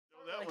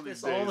like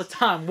this all the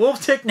time.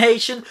 Wolftick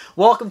Nation,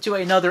 welcome to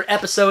another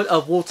episode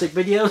of Wolftick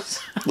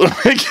Videos.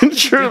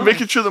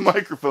 making sure the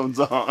microphone's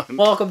on.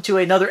 Welcome to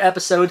another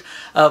episode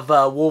of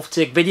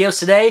Wolftick Videos.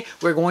 Today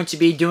we're going to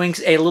be doing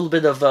a little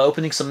bit of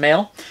opening some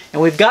mail,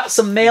 and we've got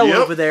some mail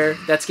over there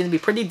that's going to be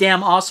pretty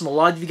damn awesome. A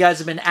lot of you guys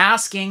have been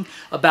asking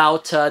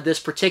about this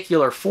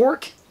particular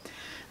fork.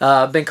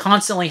 Been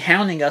constantly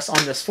hounding us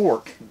on this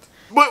fork.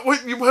 Why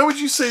would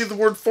you say the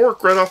word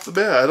fork right off the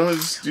bat? I don't know.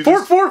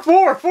 Fork.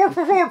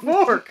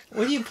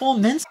 What are you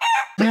pulling mince?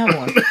 Have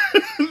one.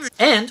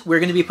 And we're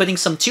going to be putting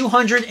some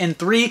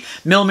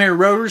 203mm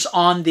rotors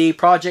on the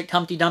Project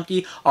Humpty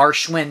Dumpty, our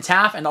Schwinn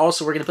Taff, and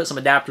also we're going to put some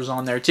adapters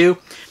on there too.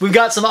 We've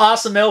got some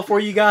awesome mail for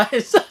you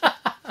guys.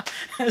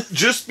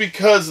 Just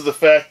because of the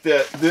fact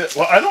that,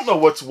 well, I don't know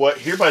what's what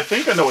here, but I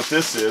think I know what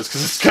this is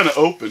because it's kind of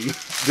open.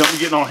 Don't be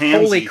getting all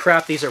handsy. Holy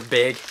crap, these are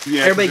big.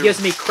 Yeah, everybody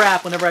gives me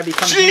crap whenever I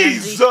become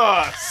Jesus!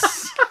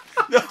 handsy.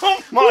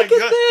 Oh my Look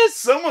God. at this!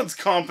 Someone's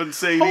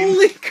compensating.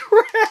 Holy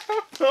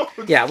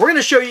crap! Yeah, we're going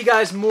to show you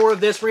guys more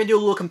of this. We're going to do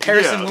a little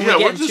comparison when we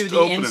get into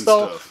the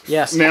install. Stuff.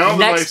 Yes. Now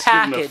next the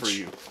package. For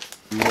you.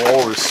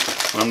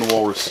 Walrus. I'm the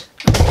walrus.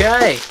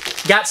 Okay.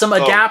 Got some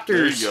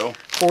adapters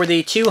for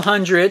the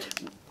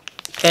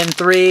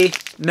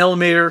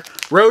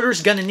 203mm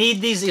rotors. Gonna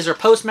need these. These are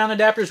post-mount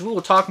adapters. We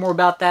will talk more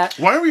about that.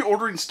 Why are we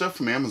ordering stuff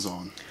from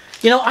Amazon?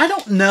 You know, I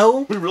don't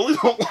know. We really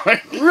don't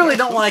like We really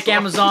don't like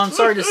Amazon.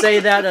 Sorry to say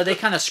that. They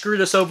kind of screwed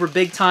us over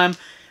big time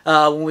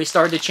when we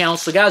started the channel.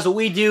 So guys, what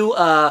we do,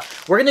 we're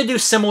going to do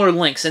similar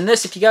links. And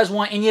this, if you guys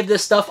want any of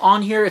this stuff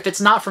on here, if it's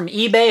not from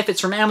eBay, if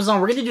it's from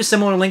Amazon, we're going to do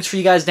similar links for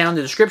you guys down in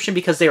the description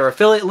because they are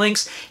affiliate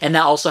links, and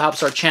that also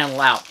helps our channel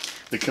out.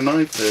 The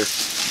knife there.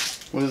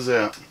 What is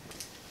that?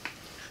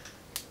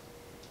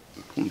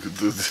 Look at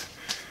this.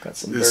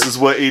 This is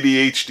what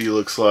ADHD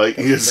looks like.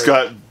 He just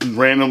got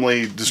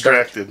randomly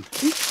distracted.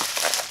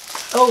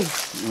 Oh.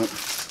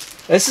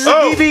 This is a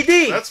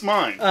DVD. That's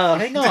mine.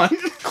 Hang on.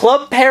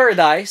 Club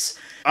Paradise.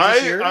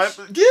 Yes,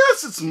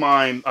 it's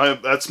mine.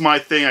 That's my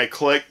thing. I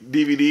collect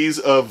DVDs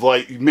of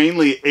like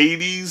mainly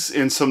 80s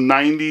and some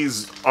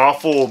 90s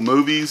awful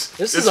movies.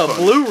 This is a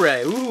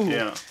Blu-ray. Ooh.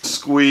 Yeah.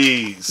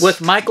 Squeeze.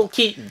 With Michael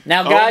Keaton.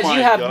 Now, guys,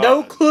 you have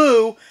no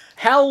clue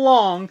how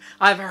long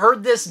I've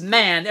heard this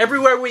man.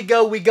 Everywhere we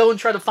go and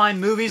try to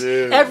find movies.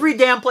 Dude. Every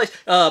damn place.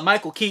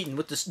 Michael Keaton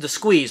with the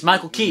Squeeze.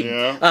 Michael Keaton.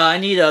 Yeah. I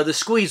need the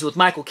Squeeze with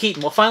Michael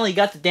Keaton. Well, finally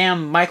got the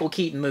damn Michael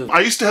Keaton movie. I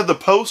used to have the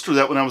poster of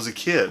that when I was a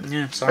kid.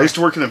 Yeah, sorry. I used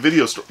to work in a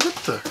video store. What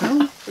the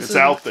hell? It's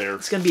out there.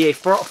 It's going to be a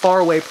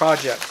faraway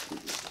project.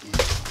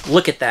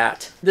 Look at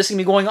that. This is going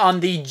to be going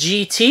on the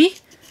GT.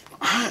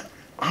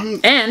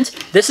 And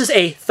this is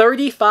a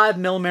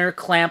 35mm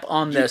clamp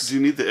on this. Do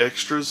you need the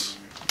extras?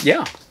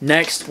 Yeah.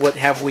 Next, what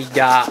have we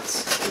got?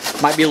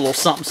 Might be a little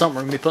something we're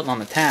going to be putting on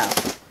the tab.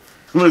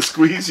 I'm going to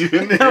squeeze you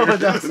in there. No,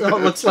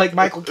 it looks like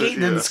Michael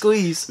Keaton in the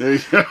Squeeze. There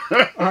you go.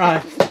 All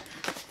right.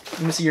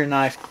 Let me see your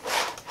knife.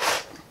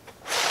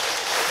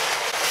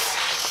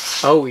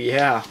 Oh,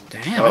 yeah.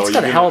 Damn, it's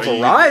got a hell of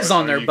a rise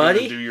on there,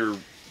 buddy.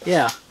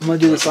 Yeah, I'm going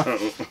to do this one.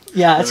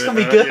 Yeah, it's going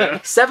to be good. Yeah.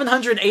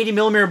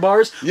 780mm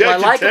bars. Yeah, what I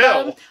like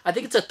about them, I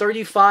think it's a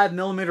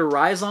 35mm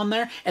rise on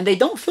there, and they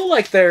don't feel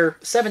like they're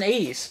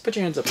 780s. Put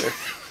your hands up there.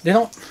 They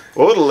don't.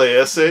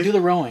 Orale, do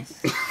the rowing.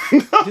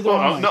 Do the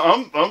rowing.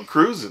 No, I'm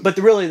cruising. But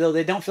really, though,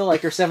 they don't feel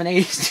like they're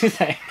 780s, do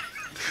they?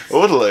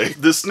 Orale.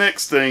 This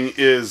next thing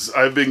is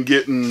I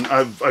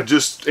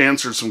just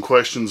answered some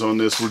questions on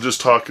this. We're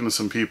just talking to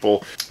some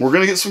people. We're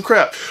going to get some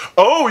crap.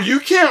 Oh, you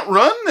can't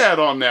run that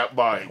on that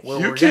bike. Well,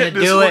 we're going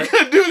to do it. We're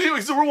going to do it anyway.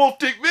 So we're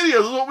Wolftick Videos.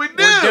 This is what we do.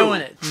 We're doing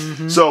it.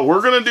 Mm-hmm. So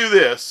we're going to do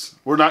this.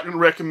 We're not going to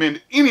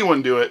recommend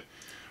anyone do it,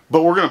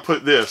 but we're going to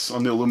put this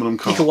on the aluminum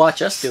column. You can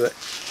watch us do it.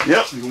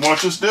 Yep, you can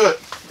watch us do it.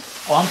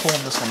 Oh, I'm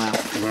pulling this one out.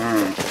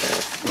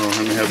 Well,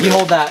 let me have you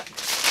hold that.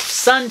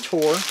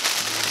 Suntour,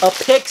 a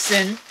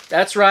Pixin.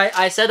 That's right.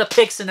 I said a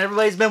Pixin.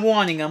 Everybody's been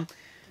wanting them.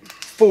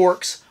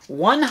 Forks.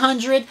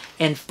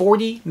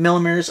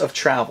 140mm of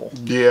travel.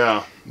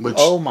 Yeah. Which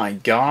oh my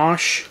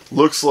gosh.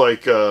 Looks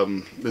like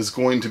is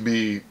going to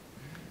be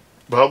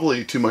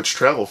probably too much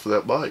travel for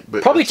that bike.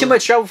 But probably too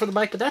much travel for the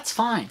bike, but that's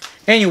fine.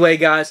 Anyway,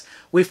 guys,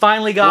 we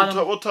finally got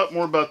them. We'll talk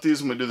more about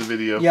these when we do the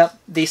video. Yep.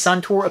 The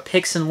Suntour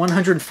Pixin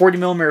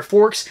 140mm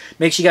forks.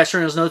 Make sure you guys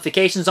turn those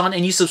notifications on.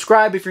 And you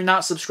subscribe if you're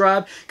not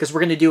subscribed, because we're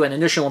going to do an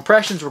initial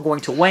impressions. We're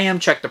going to weigh them,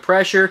 check the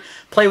pressure,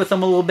 play with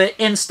them a little bit,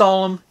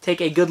 install them, take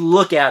a good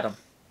look at them.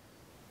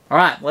 All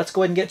right, let's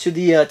go ahead and get to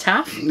the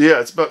Taff. Yeah,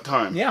 it's about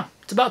time. Yeah,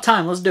 it's about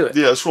time. Let's do it.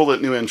 Yeah, let's roll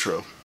that new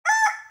intro.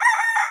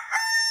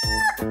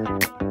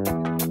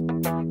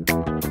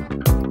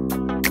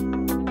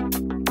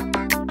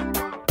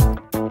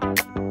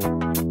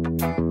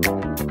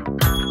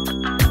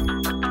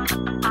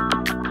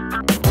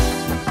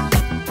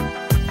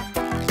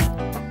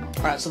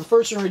 So the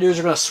first thing we're going to do is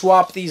we're going to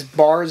swap these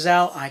bars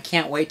out. I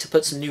can't wait to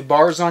put some new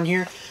bars on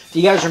here. If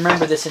you guys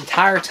remember, this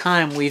entire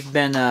time we've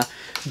been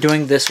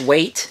doing this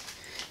weight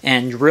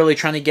and really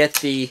trying to get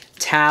the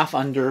Taff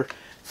under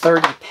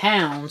 30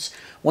 pounds.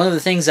 One of the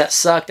things that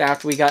sucked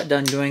after we got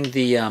done doing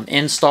the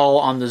install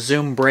on the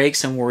Zoom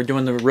brakes and we were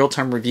doing the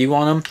real-time review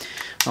on them,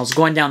 I was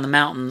going down the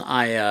mountain,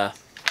 I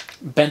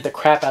bent the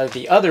crap out of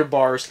the other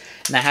bars,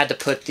 and I had to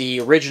put the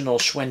original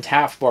Schwinn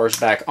Taff bars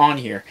back on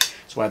here.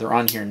 That's why they're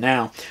on here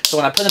now. So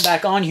when I put them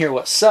back on here,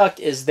 what sucked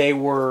is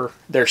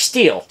they're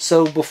steel.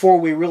 So before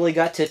we really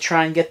got to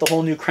try and get the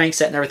whole new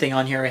crankset and everything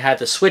on here, I had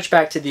to switch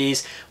back to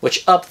these,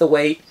 which upped the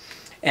weight.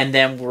 And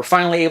then we're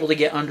finally able to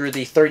get under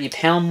the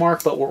 30-pound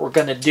mark. But what we're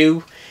going to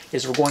do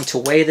is we're going to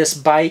weigh this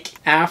bike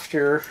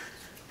after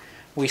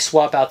we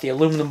swap out the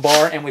aluminum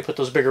bar and we put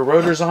those bigger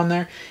rotors on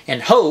there,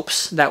 in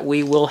hopes that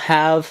we will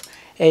have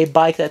a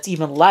bike that's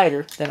even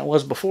lighter than it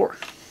was before.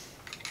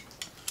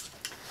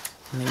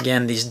 And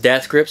again, these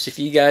death grips, if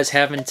you guys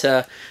haven't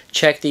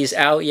checked these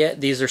out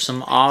yet, these are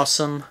some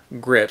awesome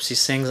grips.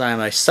 These things,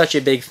 I'm such a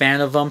big fan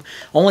of them.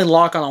 Only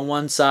lock on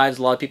one side.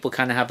 A lot of people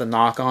kind of have the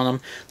knock on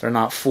them. They're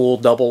not full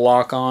double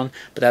lock on,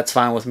 but that's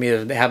fine with me.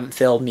 They haven't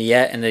failed me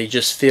yet, and they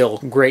just feel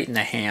great in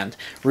the hand.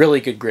 Really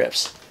good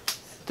grips.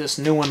 Put this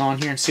new one on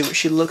here and see what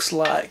she looks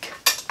like.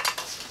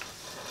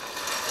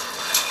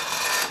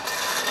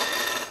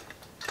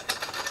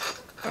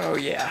 Oh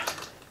yeah.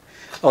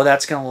 Oh,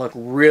 that's going to look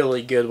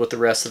really good with the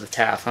rest of the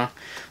Taff, huh?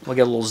 We'll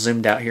get a little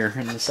zoomed out here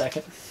in a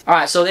second.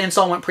 Alright, so the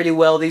install went pretty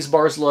well. These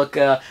bars look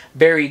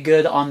very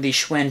good on the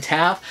Schwinn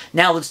Taff.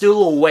 Now let's do a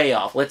little weigh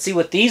off. Let's see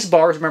what these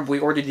bars, remember we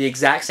ordered the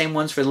exact same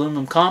ones for the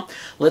aluminum comp.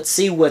 Let's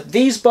see what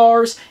these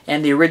bars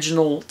and the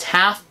original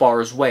Taff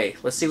bars weigh.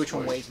 Let's see which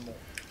one weighs more.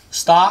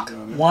 Stock,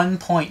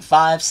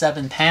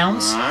 1.57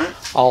 pounds,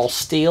 all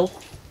steel.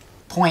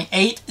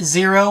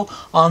 0.80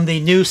 on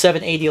the new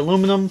 780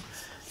 aluminum.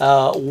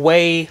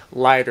 Way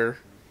lighter.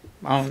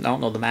 I don't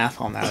know the math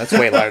on that. That's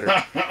way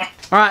lighter.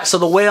 Alright, so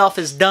the weigh off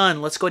is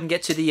done. Let's go ahead and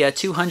get to the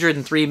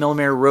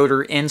 203mm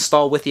rotor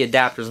install with the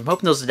adapters. I'm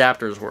hoping those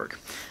adapters work.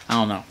 I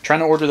don't know. I'm trying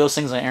to order those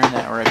things on the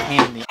internet or I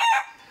can.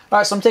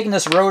 Alright, so I'm taking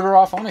this rotor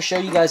off. I want to show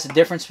you guys the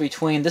difference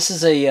between, this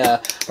is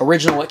a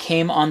original what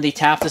came on the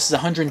Taff. This is a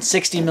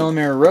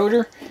 160mm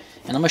rotor.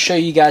 And I'm going to show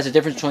you guys the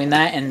difference between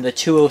that and the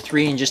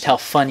 203 and just how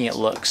funny it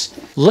looks.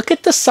 Look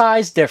at the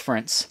size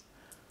difference.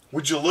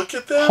 Would you look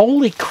at that?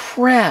 Holy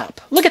crap.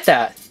 Look at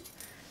that.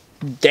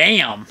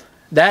 Damn.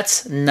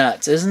 That's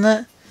nuts, isn't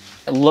it?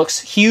 It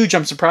looks huge.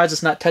 I'm surprised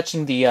it's not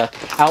touching the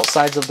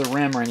outsides of the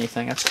rim or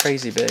anything. That's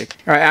crazy big.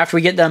 Alright, after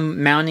we get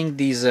done mounting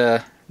these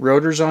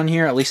rotors on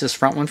here, at least this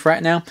front one for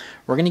right now,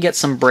 we're going to get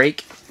some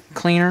brake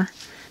cleaner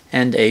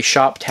and a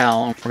shop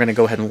towel. We're going to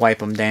go ahead and wipe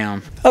them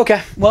down.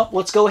 Okay, well,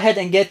 let's go ahead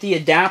and get the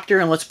adapter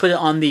and let's put it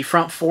on the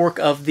front fork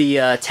of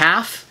the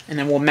Taff, and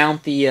then we'll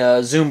mount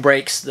the Zoom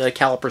brakes, the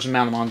calipers, and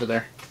mount them onto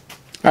there.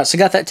 Alright, so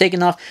got that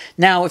taken off.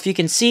 Now, if you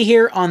can see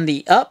here on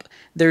the up,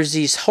 there's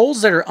these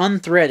holes that are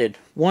unthreaded.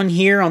 One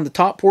here on the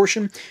top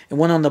portion, and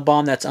one on the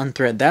bottom that's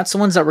unthreaded. That's the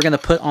ones that we're going to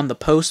put on the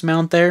post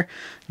mount there,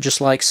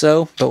 just like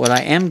so. But what I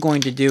am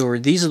going to do, or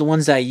these are the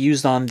ones that I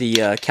used on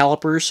the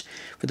calipers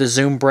for the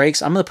Zoom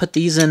brakes. I'm going to put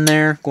these in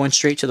there, going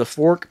straight to the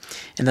fork.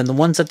 And then the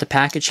ones that the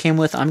package came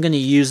with, I'm going to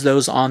use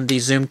those on the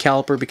Zoom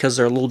caliper because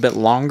they're a little bit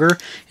longer.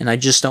 And I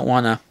just don't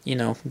want to, you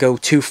know, go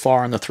too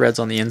far on the threads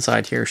on the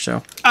inside here.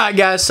 So, alright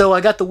guys, so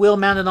I got the wheel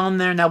mounted on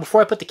there. Now,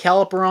 before I put the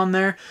caliper on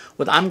there,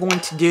 what I'm going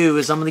to do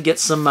is I'm going to get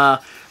some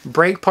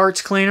brake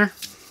parts cleaner,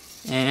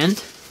 and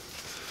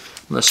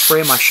I'm going to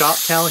spray my shop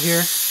towel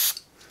here,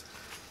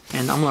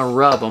 and I'm going to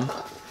rub them.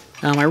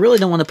 I really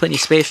don't want to put any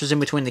spacers in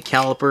between the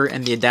caliper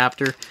and the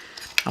adapter.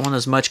 I want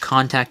as much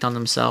contact on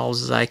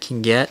themselves as I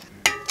can get.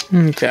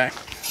 Okay.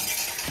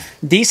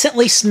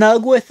 Decently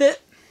snug with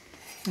it.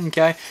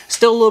 Okay.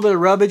 Still a little bit of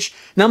rubbish.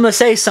 Now I'm going to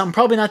say something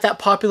probably not that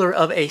popular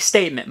of a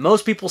statement.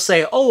 Most people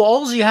say, oh,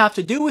 all you have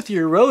to do with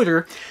your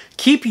rotor,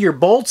 keep your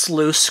bolts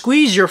loose,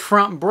 squeeze your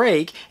front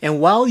brake,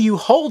 and while you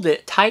hold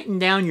it, tighten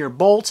down your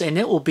bolts and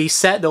it will be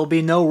set. There will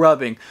be no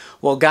rubbing.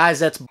 Well,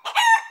 guys, that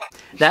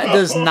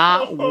does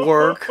not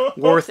work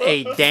worth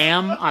a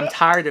damn. I'm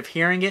tired of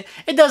hearing it.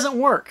 It doesn't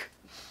work.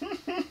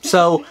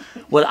 So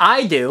what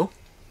I do,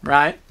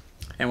 right,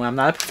 and when I'm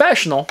not a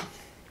professional,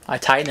 I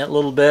tighten it a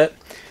little bit.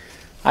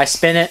 I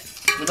spin it.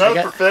 You're not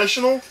a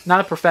professional?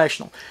 Not a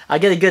professional. I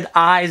get a good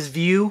eye's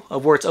view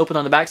of where it's open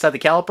on the backside of the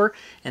caliper,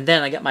 and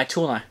then I get my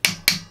tool and I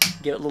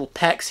give it little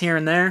pecks here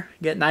and there,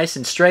 get nice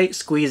and straight,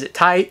 squeeze it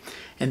tight,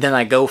 and then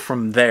I go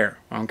from there.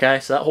 Okay,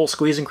 so that whole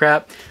squeezing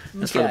crap,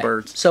 that's for the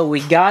birds. So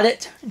we got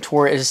it to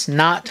where it's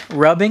not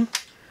rubbing.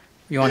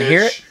 You want to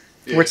hear it?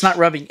 Where it's not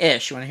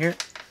rubbing-ish. You want to hear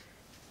it?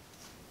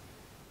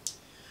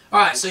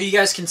 Alright, so you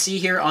guys can see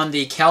here on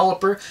the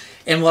caliper,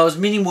 and what I was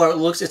meaning where it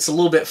looks, it's a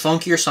little bit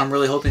funkier, so I'm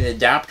really hoping the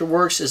adapter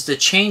works, is the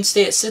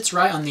chainstay, it sits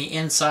right on the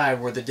inside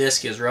where the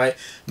disc is, right?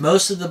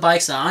 Most of the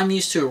bikes that I'm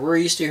used to, or we're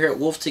used to here at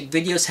Wolftick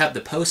Videos, have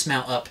the post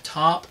mount up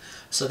top,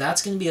 so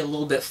that's going to be a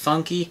little bit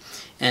funky,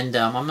 and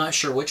I'm not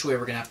sure which way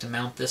we're going to have to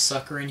mount this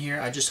sucker in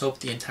here. I just hope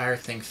the entire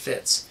thing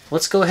fits.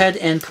 Let's go ahead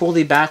and pull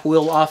the back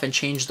wheel off and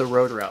change the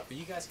rotor out. But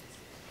you guys...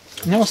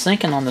 I was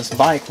thinking on this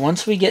bike,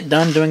 once we get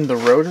done doing the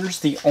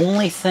rotors, the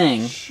only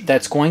thing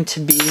that's going to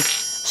be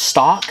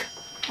stock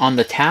on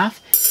the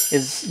Taff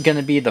is going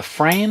to be the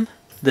frame,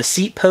 the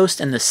seat post,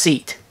 and the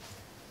seat.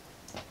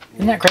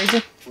 Isn't that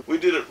crazy? We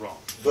did it wrong,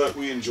 but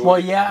we enjoyed it. Well,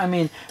 yeah, I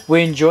mean,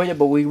 we enjoyed it,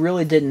 but we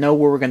really didn't know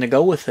where we were going to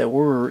go with it. We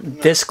were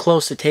this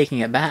close to taking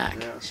it back.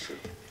 Yeah, that's true.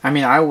 I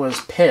mean, I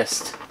was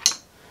pissed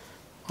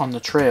on the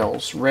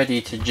trails,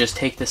 ready to just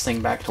take this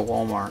thing back to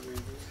Walmart.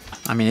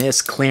 I mean,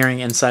 it's clearing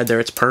inside there.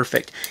 It's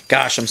perfect.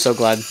 Gosh, I'm so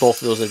glad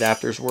both of those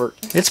adapters work.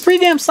 It's pretty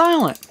damn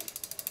silent.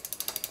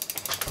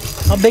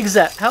 How big is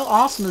that? How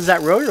awesome does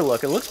that rotor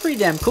look? It looks pretty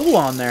damn cool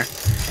on there.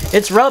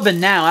 It's rubbing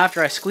now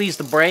after I squeeze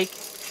the brake.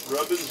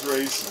 Rubbin's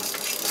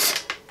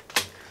racing.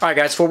 Alright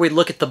guys, before we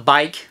look at the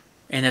bike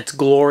and its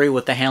glory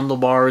with the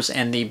handlebars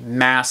and the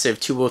massive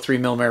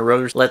 203mm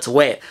rotors, let's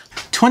weigh it.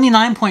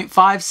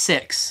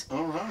 29.56.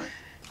 Alright.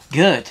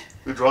 Good.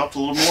 We dropped a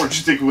little more. Did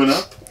you think we went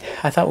up?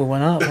 I thought we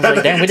went up. I was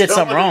like, damn, we did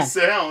something wrong.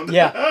 Sound.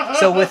 Yeah.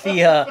 So with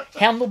the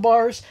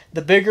handlebars,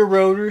 the bigger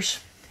rotors,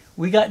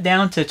 we got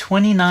down to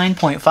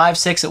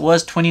 29.56. It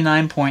was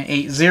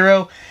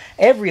 29.80.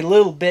 Every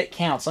little bit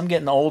counts. I'm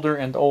getting older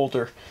and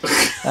older.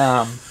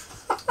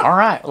 All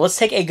right, let's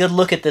take a good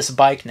look at this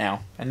bike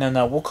now, and then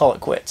we'll call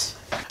it quits.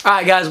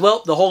 Alright guys,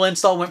 well, the whole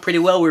install went pretty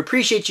well. We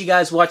appreciate you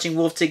guys watching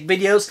Wolftig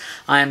videos.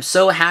 I am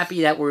so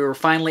happy that we were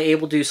finally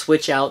able to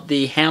switch out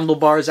the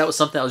handlebars. That was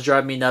something that was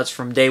driving me nuts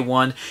from day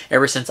one,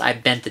 ever since I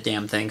bent the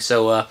damn thing.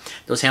 So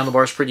those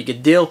handlebars, pretty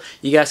good deal.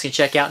 You guys can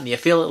check out in the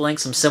affiliate link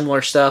some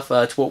similar stuff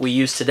to what we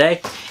use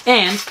today.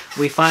 And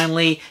we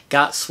finally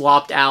got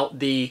swapped out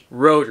the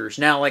rotors.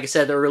 Now, like I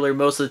said earlier,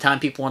 most of the time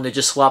people want to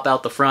just swap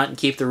out the front and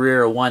keep the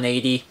rear a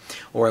 180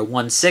 or a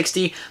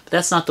 160. But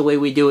that's not the way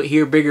we do it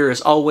here. Bigger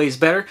is always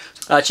better.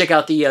 Check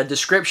out the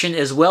description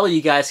as well.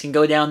 You guys can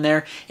go down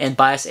there and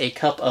buy us a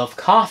cup of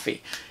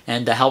coffee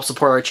and help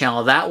support our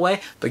channel that way.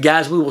 But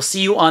guys, we will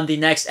see you on the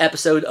next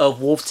episode of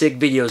Wolftig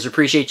videos.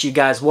 Appreciate you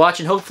guys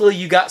watching. Hopefully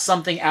you got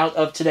something out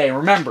of today.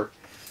 Remember,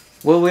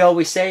 what do we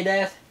always say,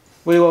 Dad?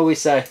 What do we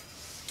always say?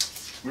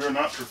 We're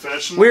not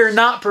professionals. We're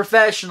not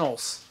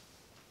professionals.